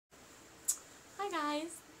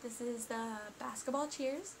guys, this is the basketball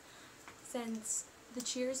cheers. Since the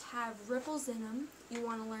cheers have ripples in them, you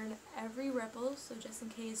want to learn every ripple, so just in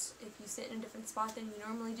case if you sit in a different spot than you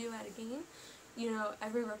normally do at a game, you know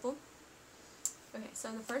every ripple. Okay,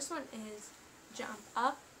 so the first one is jump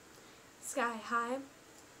up, sky high,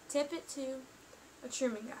 tip it to a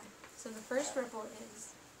Truman guy. So the first ripple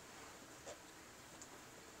is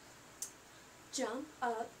jump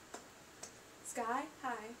up, sky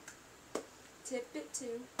high, tip it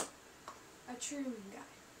to a Truman guy.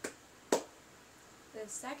 The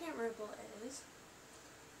second ripple is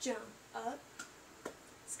jump up,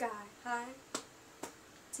 sky high,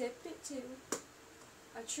 tip it to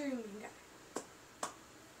a Truman guy.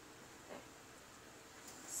 Okay.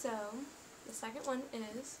 So the second one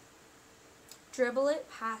is dribble it,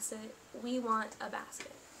 pass it, we want a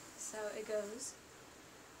basket. So it goes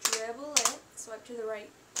dribble it, swipe to the right,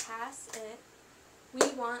 pass it, we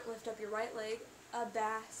want, lift up your right leg, a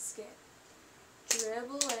basket.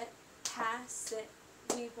 Dribble it, pass it,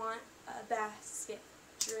 we want a basket.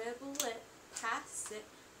 Dribble it, pass it,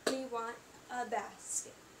 we want a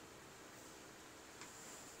basket.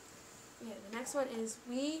 Okay, the next one is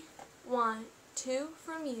we want two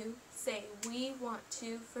from you. Say, we want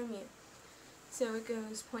two from you. So it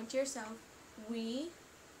goes, point to yourself, we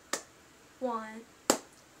want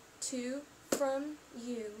two from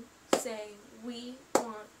you. Say, we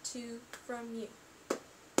want two from you.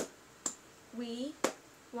 We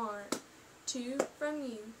want two from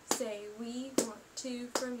you. Say, we want two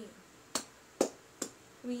from you.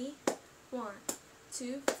 We want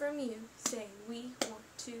two from you. Say, we want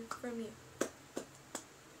two from you.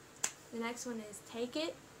 The next one is take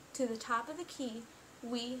it to the top of the key.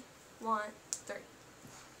 We want three.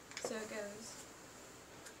 So it goes,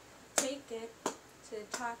 take it to the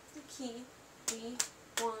top of the key. We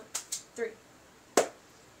want three.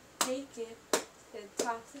 Take it to the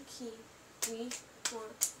top of the key. We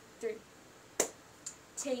want three.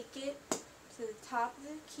 Take it to the top of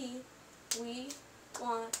the key. We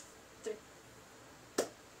want three.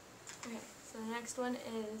 Okay, so the next one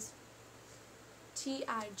is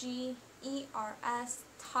Tigers,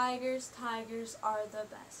 Tigers, Tigers are the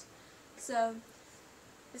best. So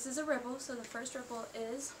this is a ripple, so the first ripple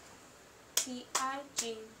is Tigers,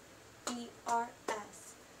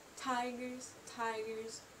 Tigers,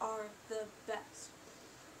 Tigers are the best.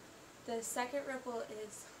 The second ripple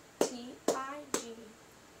is Tigers,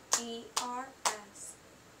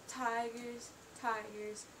 Tigers,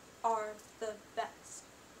 Tigers are the best.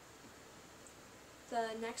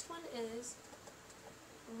 The next one is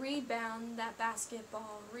rebound that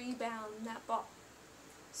basketball, rebound that ball.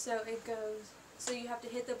 So it goes, so you have to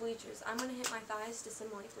hit the bleachers. I'm going to hit my thighs to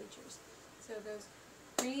simulate bleachers. So it goes,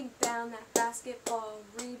 rebound that basketball,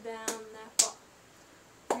 rebound that ball.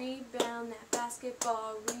 Rebound that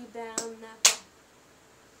basketball, rebound that ball.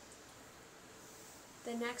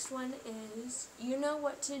 The next one is, you know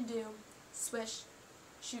what to do, swish,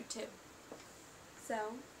 shoot two.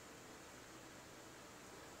 So,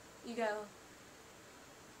 you go,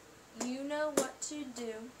 you know what to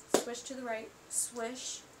do, swish to the right,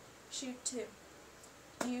 swish, shoot two.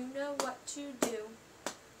 You know what to do,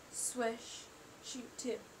 swish, shoot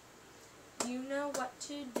two. You know what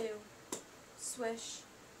to do, swish,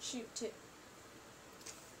 shoot two.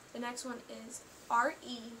 The next one is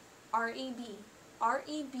R-E-B-O-U-N-D,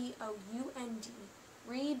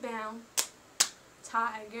 rebound,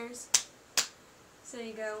 Tigers. So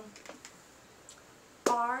you go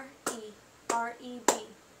R-E-B-O-U-N-D,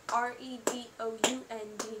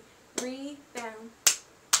 rebound,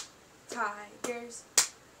 Tigers.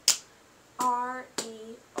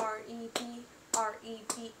 R-E-B-O-U-N-D,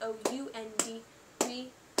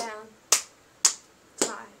 rebound,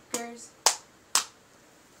 Tigers.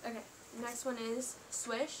 Okay, next one is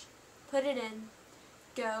swish, put it in,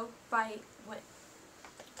 go, fight, win.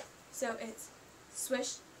 So it's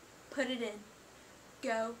swish, put it in,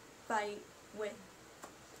 go, fight, win.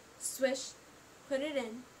 Swish, put it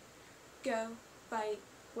in, go, fight,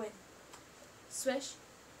 win. Swish,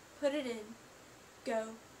 put it in,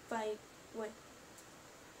 go, fight, win.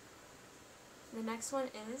 The next one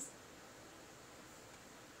is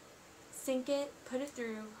sink it, put it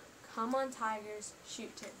through, come on Tigers,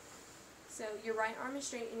 shoot two. So your right arm is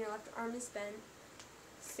straight and your left arm is bent.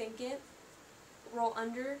 Sink it, roll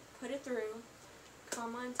under, put it through,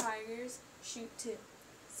 come on Tigers, shoot two.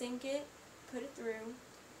 Sink it, put it through,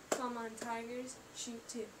 come on Tigers, shoot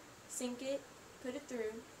two. Sink it, put it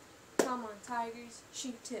through, come on Tigers,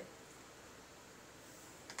 shoot two.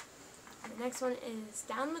 The next one is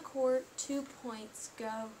down the court, 2 points,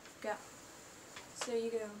 go, go. So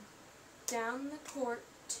you go down the court,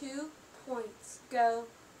 2 points, go,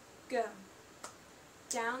 go.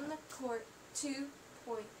 Down the court, 2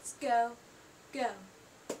 points, go, go.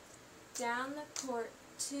 Down the court,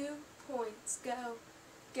 2 points, go,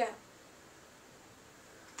 go.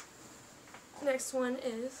 Next one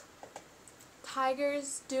is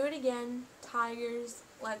Tigers, do it again, Tigers,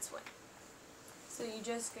 let's win. So you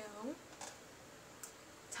just go,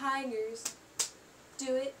 Tigers,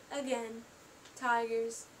 do it again,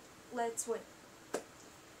 Tigers, let's win.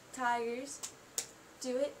 Tigers,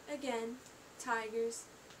 do it again, Tigers,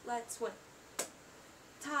 let's win.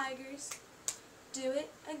 Tigers, do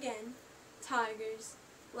it again, Tigers,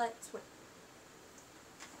 let's win.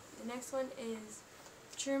 The next one is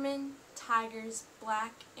Truman, Tigers,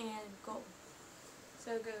 black and gold.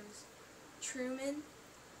 So it goes Truman,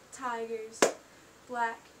 Tigers,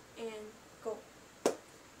 black and gold.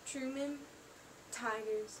 Truman,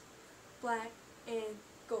 Tigers, black and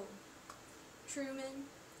gold. Truman,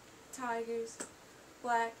 Tigers,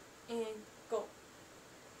 black and gold.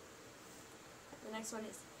 The next one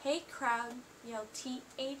is Hey crowd, yell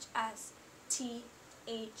THS, THS.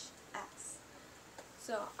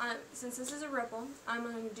 So since this is a ripple, I'm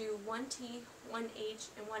going to do 1 T, 1 H,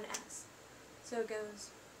 and 1 S. So it goes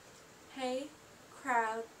Hey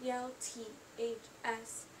crowd, yell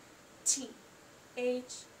THS, THS.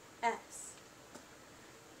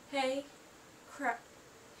 Hey crowd,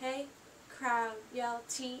 yell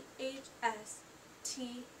THS,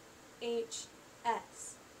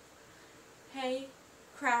 THS. Hey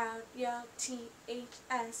crowd, yell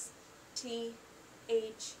THS, THS.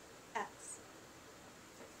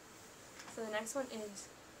 So the next one is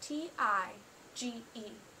TIGERS,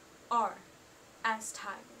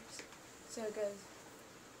 Tigers. So it goes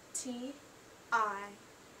TIGERS,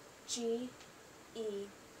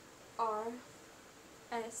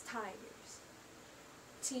 Tigers.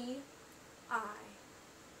 TIGERS,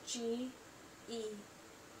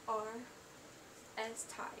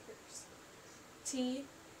 Tigers. TIGERS,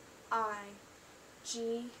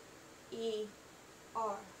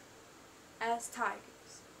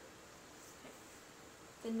 Tigers.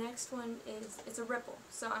 The next one is, it's a ripple,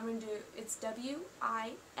 so I'm going to do, it's WIN,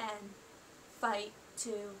 fight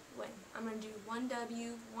to win. I'm going to do 1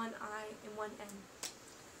 W, 1 I, and 1 N.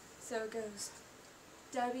 So it goes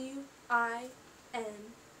WIN,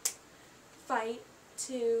 fight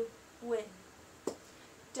to win.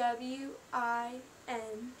 WIN,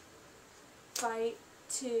 fight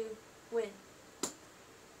to win.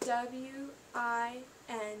 WIN,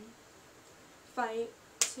 fight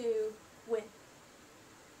to win.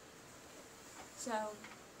 So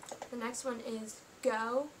the next one is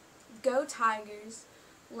Go Tigers,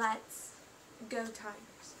 let's go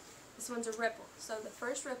Tigers. This one's a ripple. So the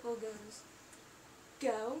first ripple goes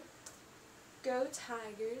Go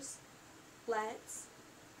Tigers, let's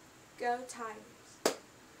go Tigers.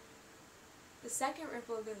 The second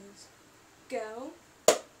ripple goes Go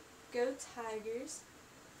Tigers,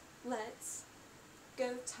 let's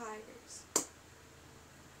go Tigers.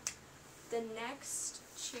 The next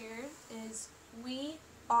cheer is We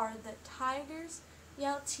are the Tigers,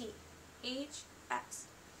 yell THS.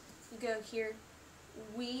 You go here,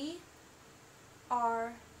 We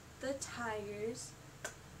are the Tigers,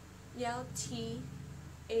 yell THS.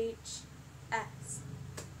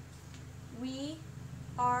 We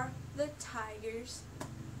are the Tigers,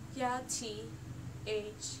 yell THS.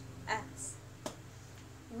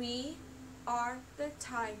 We are the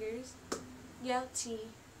Tigers, yell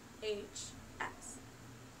THS.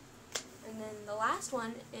 And then the last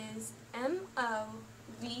one is MOVE,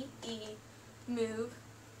 move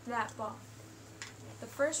that ball. The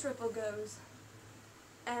first ripple goes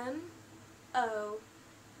MOVE,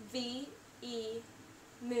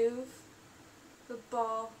 move the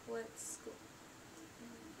ball, let's go.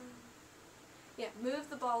 Yeah, move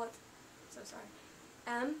the ball, so sorry.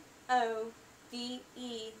 MOVE,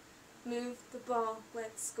 move the ball,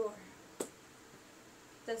 let's score.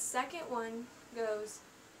 The second one goes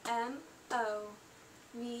MOVE,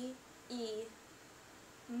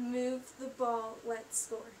 move the ball, let's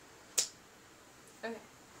score. Okay,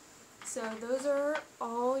 so those are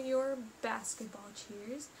all your basketball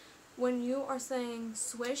cheers. When you are saying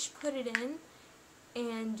swish, put it in,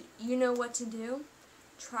 and you know what to do,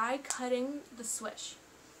 try cutting the swish.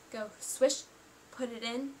 Go swish, put it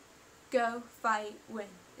in, go, fight, win.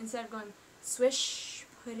 Instead of going swish,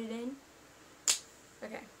 put it in.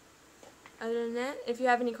 Okay. Other than that, if you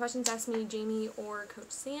have any questions, ask me, Jamie, or Coach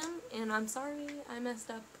Sam. And I'm sorry I messed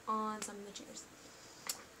up on some of the cheers.